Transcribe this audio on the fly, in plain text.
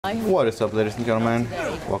What is up, ladies and gentlemen?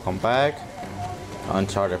 Welcome back.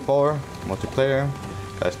 Uncharted 4 multiplayer.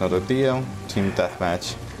 Guys know the deal. Team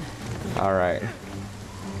deathmatch. Alright.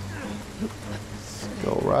 Let's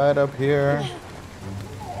go right up here.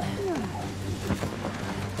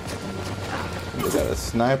 We got a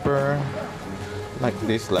sniper. Like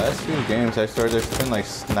these last few games I started, there's been like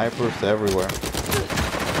snipers everywhere.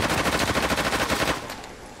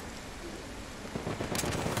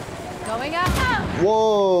 Going out.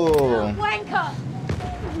 Whoa! Wanker!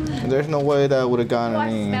 There's no way that would have gotten Do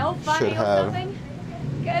I me. smell funny Should or have. something?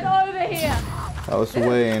 Get over here! I was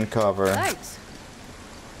way in cover. Thanks.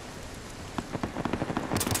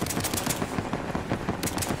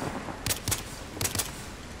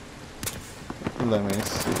 Let me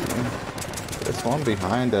see. There's one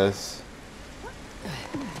behind us.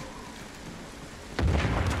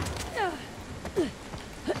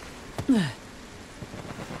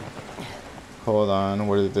 Hold on,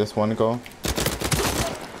 where did this one go?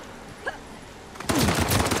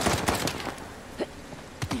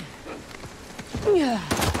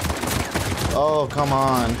 Oh, come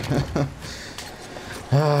on.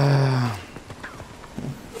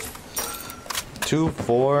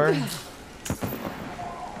 2-4.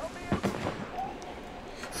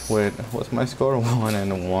 Wait, what's my score?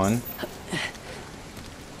 1-1.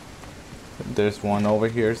 There's one over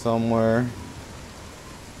here somewhere.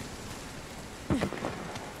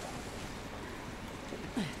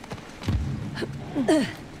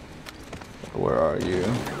 Where are you?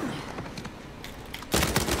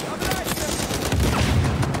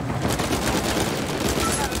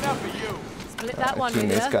 Split that one,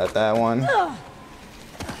 teammates leader. got that one.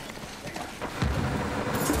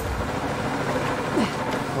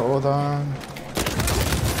 Hold on.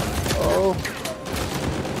 Oh.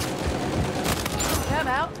 Come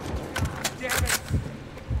out. Damn it.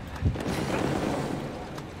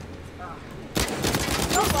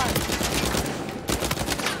 Got one.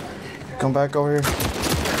 Come back over here.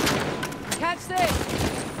 Catch this.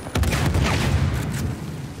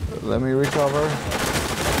 Let me recover.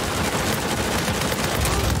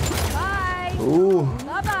 Bye. Ooh.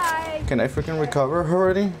 Bye-bye. Can I freaking recover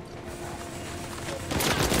already?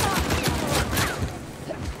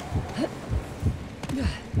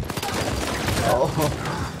 Oh,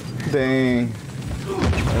 dang.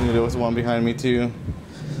 I knew there was one behind me too.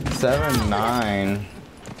 7-9.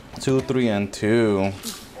 2-3-2.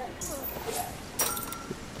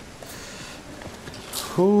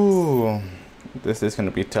 Whew. This is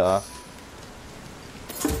gonna be tough.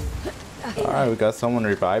 Alright, we got someone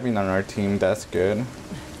reviving on our team. That's good.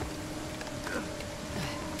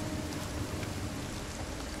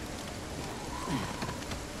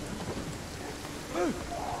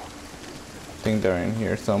 I think they're in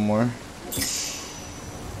here somewhere.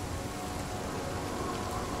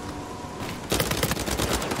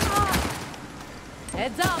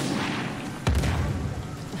 Heads up.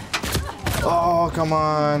 Oh, come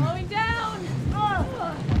on. Going down.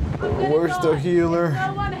 I'm gonna Where's the die. healer?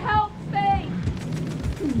 No one help me.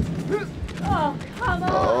 Oh, come on.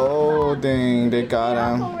 Oh, dang. They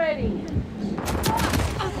got him. Already.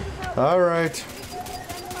 Alright.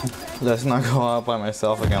 Let's not go out by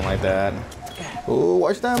myself again like that. Oh,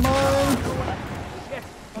 watch that mine.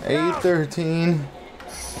 8-13.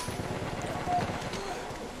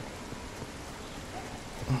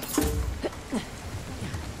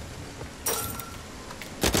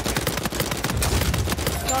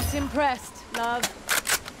 Not impressed, love.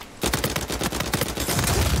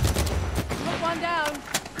 Put one down.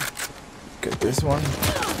 Get this one.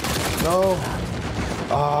 No.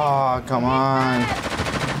 Ah, come on.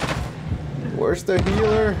 Where's the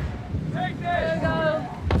healer? Take Here this. we go.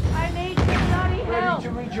 I need some bloody help. Ready to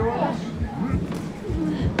read your orders?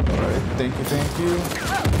 Alright, thank you, thank you.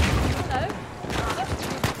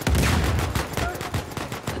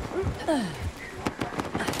 Hello.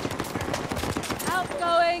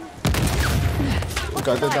 Outgoing.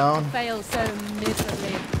 Got it down. Fail so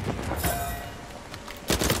miserably.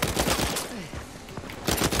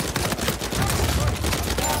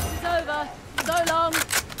 It's over. So long.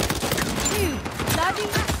 You, bloody.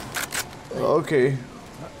 Okay.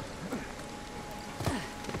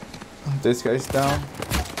 This guy's down.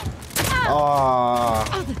 Ah.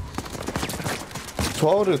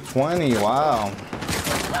 12-20. Wow.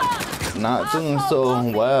 Not doing so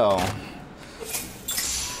well.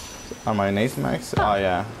 Are my nades max? Oh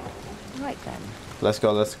yeah. Right then. Let's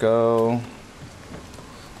go, let's go.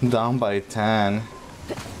 Down by 10.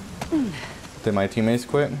 Did my teammates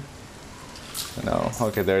quit? No.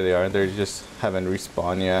 Okay, there they are. They just haven't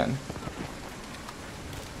respawned yet.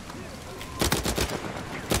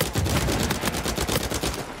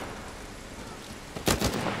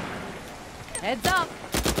 Heads up.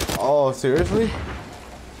 Oh, seriously?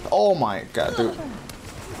 Oh my god, dude.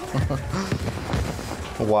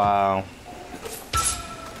 Wow.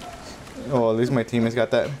 Oh, at least my teammates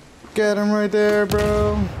got that. Get him right there,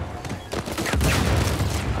 bro.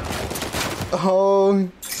 Oh,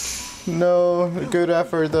 no. Good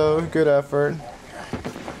effort, though. Good effort.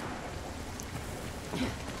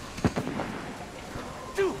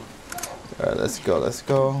 Alright, let's go. Let's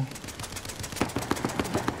go.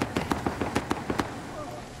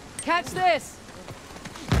 Catch this.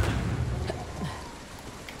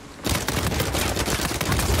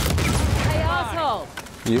 Hey, asshole.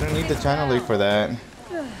 You don't need the channel leak for that.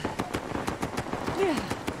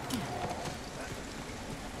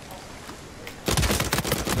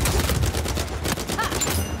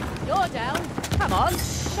 You're down. Come on,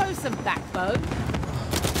 show some backbone.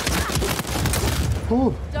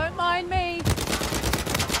 Ooh. Don't mind me.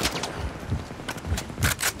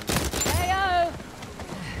 Heyo.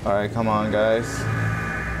 Alright, come on, guys.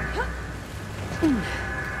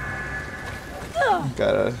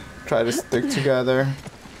 Gotta try to stick together.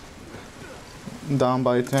 Down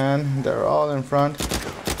by 10. They're all in front.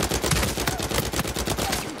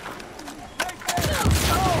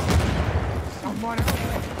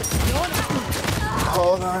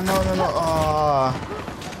 Hold on, no. Ah.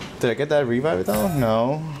 Did I get that revive though?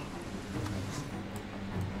 No.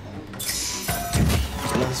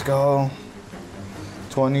 Let's go.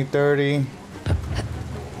 20, 30.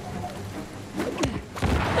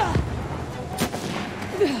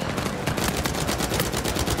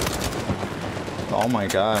 Oh my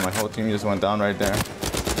god, my whole team just went down right there.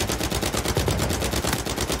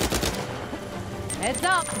 Heads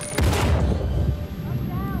up.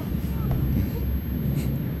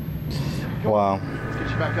 Wow. Let's get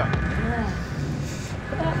you back up.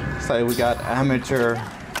 It's like we got amateur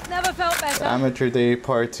Never felt better. Amateur Day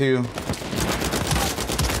Part 2. Need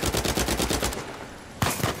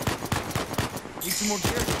some more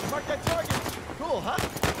gear. Mark that target. Cool, huh?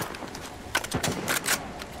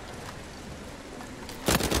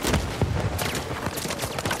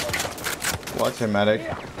 Watch it, medic.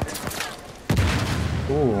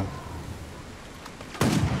 Ooh.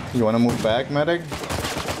 You wanna move back, medic?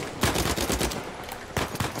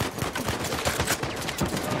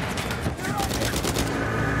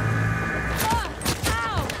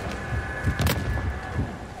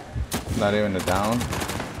 Not even a down.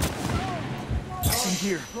 Some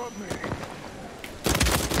gear.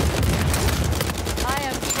 I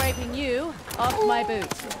am scraping you off my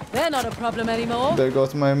boots. They're not a problem anymore. There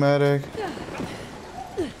goes my medic.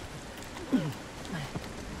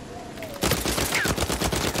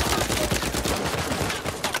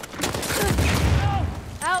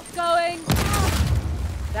 Outgoing.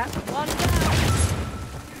 That's one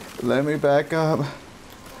down. Let me back up.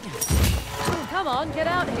 Come on, get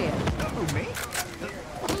out here. Oh, me?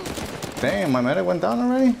 Damn, my medic went down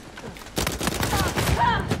already?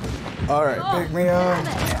 Alright, pick me up.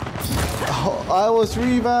 Oh, I was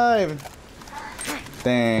revived.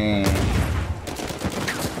 Dang.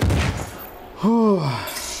 Whew.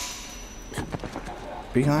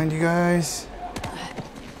 Behind you guys.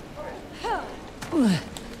 All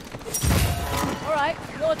right,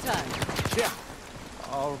 your turn. Yeah.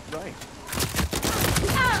 All right.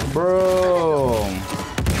 Bro.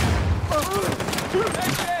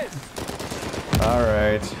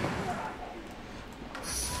 Alright.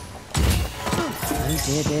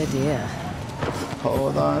 Dear.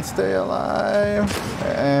 Hold on, stay alive.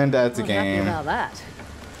 And that's a Not happy game. about that.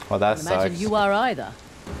 Well, that Imagine sucks. you are either.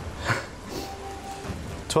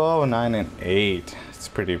 12, 9, and 8. It's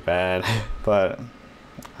pretty bad, but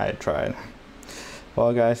I tried.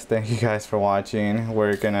 Well, guys, thank you guys for watching.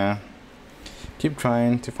 We're gonna keep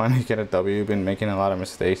trying to finally get a W. Been making a lot of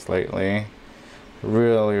mistakes lately.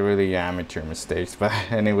 Really amateur mistakes. But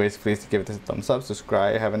anyways, please give this a thumbs up,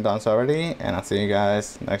 subscribe if you haven't done so already, and I'll see you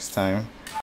guys next time.